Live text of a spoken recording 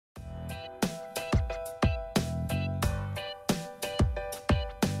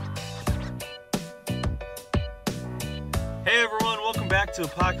back to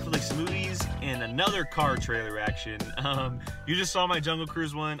Apocaflix movies and another car trailer reaction. You just saw my Jungle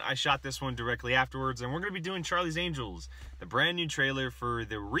Cruise one. I shot this one directly afterwards, and we're going to be doing Charlie's Angels, the brand new trailer for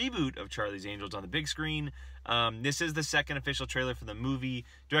the reboot of Charlie's Angels on the big screen. This is the second official trailer for the movie,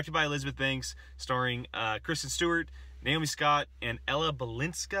 directed by Elizabeth Banks, starring Kristen Stewart, Naomi Scott, and Ella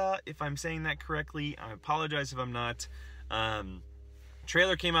Balinska, if I'm saying that correctly. I apologize if I'm not.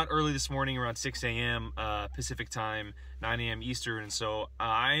 Trailer came out early this morning around 6 a.m. Pacific time, 9 a.m. Eastern, and so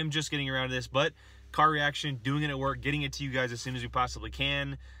I am just getting around to this, but car reaction, doing it at work, getting it to you guys as soon as we possibly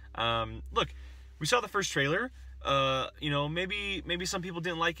can. Look, we saw the first trailer. Maybe some people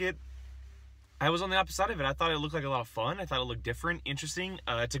didn't like it. I was on the opposite side of it. I thought it looked like a lot of fun. I thought it looked different, interesting.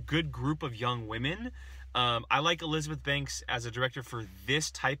 It's a good group of young women. I like Elizabeth Banks as a director for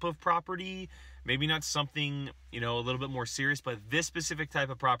this type of property. Maybe not something, a little bit more serious, but this specific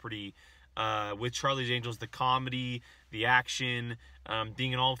type of property with Charlie's Angels, the comedy, the action,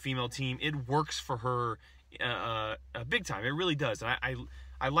 being an all-female team, it works for her big time. It really does. And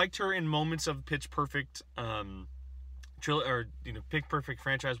I liked her in moments of Pitch Perfect, Pitch Perfect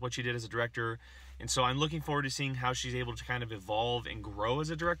franchise, what she did as a director. And so I'm looking forward to seeing how she's able to kind of evolve and grow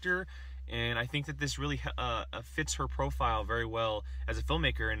as a director. And I think that this really fits her profile very well as a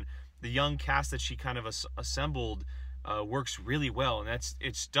filmmaker. And the young cast that she kind of assembled works really well, and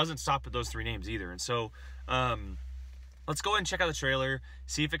it doesn't stop at those three names either. And so let's go ahead and check out the trailer,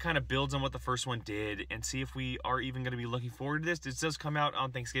 see if it kind of builds on what the first one did, and see if we are even going to be looking forward to this. This does come out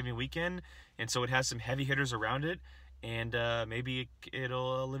on Thanksgiving weekend, and so it has some heavy hitters around it, and maybe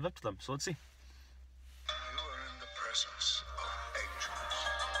it'll live up to them. So let's see. You are in the presence of angels.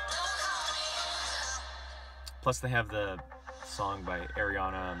 Plus they have the song by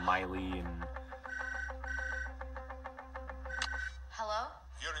Ariana, Miley, and... Hello?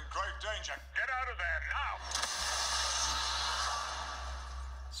 You're in grave danger. Get out of there now.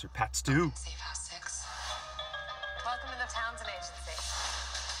 Sir Pat Stew. Safe House 6. Welcome to the Townsend Agency.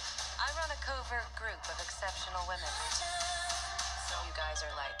 I run a covert group of exceptional women. So you guys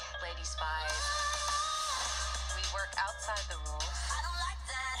are like lady spies. We work outside the rules. I don't like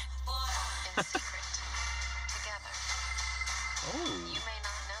that, boy. In secret. Together. Oh. You may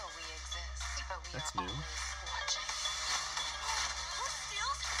not know we exist, but we That's are new. always watching. Who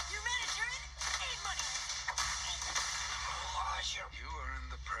steals your management and money? You are in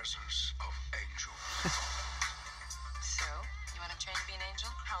the presence of angels. So, you want to train to be an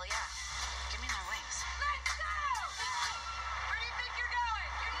angel? Hell yeah. Give me my wings. Let's go! Where do you think you're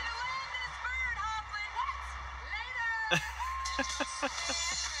going? You need to land this bird, Hoffman. What? Later!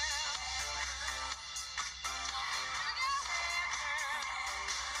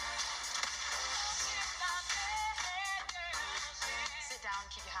 Sit down,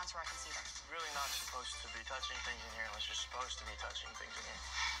 keep your hands where I can see them. Really not supposed to be touching things in here unless you're supposed to be touching things in here.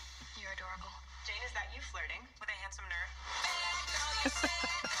 You're adorable. Jane, is that you flirting with a handsome nerd? The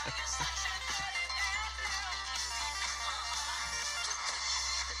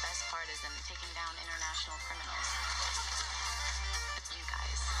best part is them taking down international criminals. It's you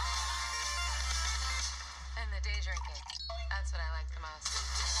guys. And the day drinking. That's what I like the most.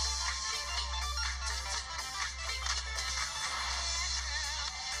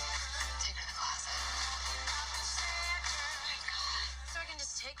 Take her to the closet. Oh my God. So I can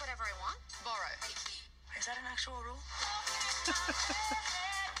just take whatever I want? Borrow. Is that an actual rule?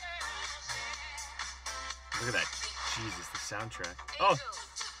 Look at that. Jesus, the soundtrack. Oh,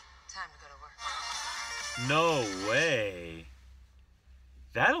 Time to go to work. no way.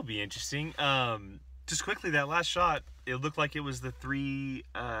 That'll be interesting. Just quickly, that last shot, it looked like it was the three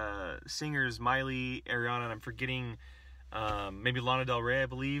singers, Miley, Ariana, and I'm forgetting maybe Lana Del Rey, I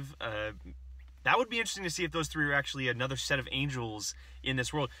believe. That would be interesting to see if those three are actually another set of angels in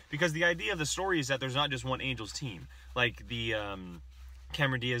this world. Because the idea of the story is that there's not just one angels team. Like the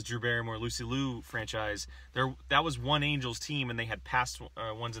Cameron Diaz, Drew Barrymore, Lucy Liu franchise, that was one angels team, and they had past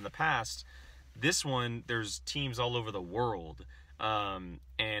ones in the past. This one, there's teams all over the world. And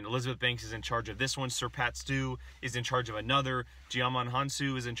Elizabeth Banks is in charge of this one. Sir Pat Stew is in charge of another. Jiaman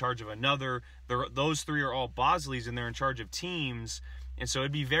Hansu is in charge of another. Those three are all Bosleys, and they're in charge of teams. And so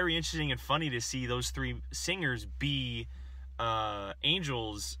it'd be very interesting and funny to see those three singers be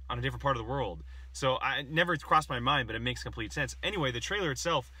angels on a different part of the world. So it never crossed my mind, but it makes complete sense. Anyway, the trailer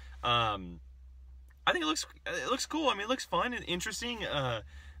itself, I think it looks cool. I mean, it looks fun and interesting.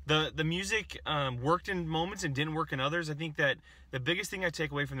 The music worked in moments and didn't work in others. I think that the biggest thing I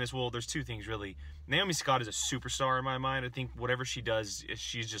take away from this, well, there's two things really. Naomi Scott is a superstar in my mind. I think whatever she does,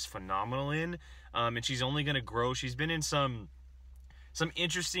 she's just phenomenal in, and she's only going to grow. She's been in some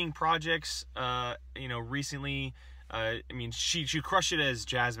interesting projects, recently. I mean, she crushed it as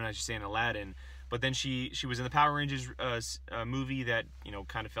Jasmine, as you say, in Aladdin. But then she was in the Power Rangers movie that, you know,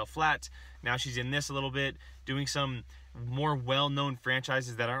 kind of fell flat. Now she's in this a little bit, doing some more well-known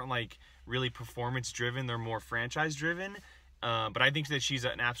franchises that aren't like really performance-driven. They're more franchise-driven. But I think that she's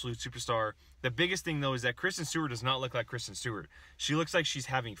an absolute superstar. The biggest thing, though, is that Kristen Stewart does not look like Kristen Stewart. She looks like she's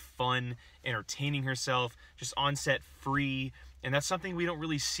having fun, entertaining herself, just on set free. And that's something we don't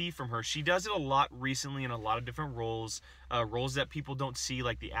really see from her. She does it a lot recently in a lot of different roles. Roles that people don't see,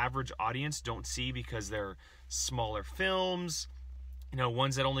 like the average audience don't see because they're smaller films. You know,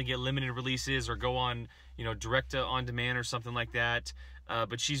 ones that only get limited releases or go on, you know, direct to on demand or something like that.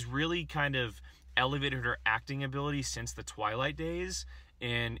 But she's really kind of elevated her acting ability since the Twilight days.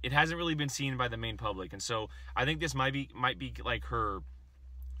 And it hasn't really been seen by the main public. And so I think this might be like her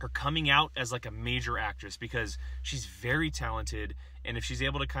coming out as like a major actress, because she's very talented, and if she's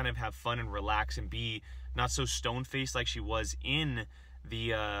able to kind of have fun and relax and be not so stone-faced like she was in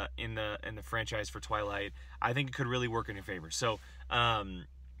the franchise for Twilight, I think it could really work in her favor. So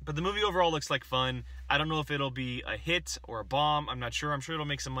but the movie overall looks like fun. I don't know if it'll be a hit or a bomb. I'm not sure. I'm sure it'll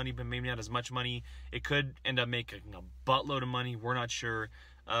make some money, but maybe not as much money. It could end up making a buttload of money. We're not sure.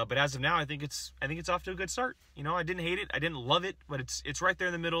 But as of now, I think it's off to a good start. You know, I didn't hate it, I didn't love it, but it's right there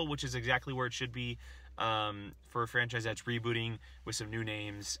in the middle, which is exactly where it should be for a franchise that's rebooting with some new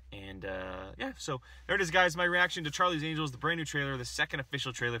names. And yeah, so there it is, guys. My reaction to Charlie's Angels, the brand new trailer, the second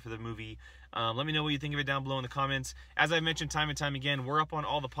official trailer for the movie. Let me know what you think of it down below in the comments. As I've mentioned time and time again, we're up on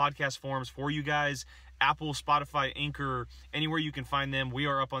all the podcast forums for you guys. Apple, Spotify, Anchor, anywhere you can find them, we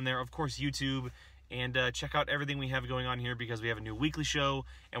are up on there. Of course, YouTube. And check out everything we have going on here, because we have a new weekly show,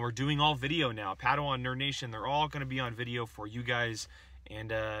 and we're doing all video now. Padawan, Nerd Nation, they're all going to be on video for you guys,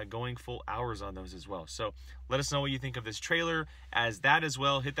 and going full hours on those as well. So let us know what you think of this trailer as that as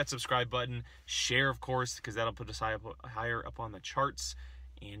well. Hit that subscribe button. Share, of course, because that'll put us higher up on the charts.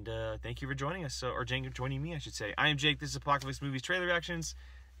 And thank you for joining us, or joining me, I should say. I am Jake. This is Apocaflix Movies Trailer Reactions.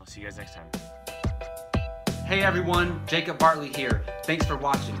 I'll see you guys next time. Hey everyone, Jacob Bartley here. Thanks for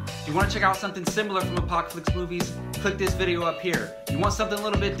watching. If you want to check out something similar from Apocaflix Movies, click this video up here. If you want something a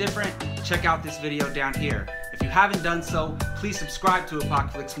little bit different, check out this video down here. If you haven't done so, please subscribe to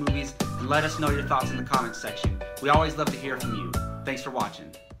Apocaflix Movies and let us know your thoughts in the comments section. We always love to hear from you. Thanks for watching.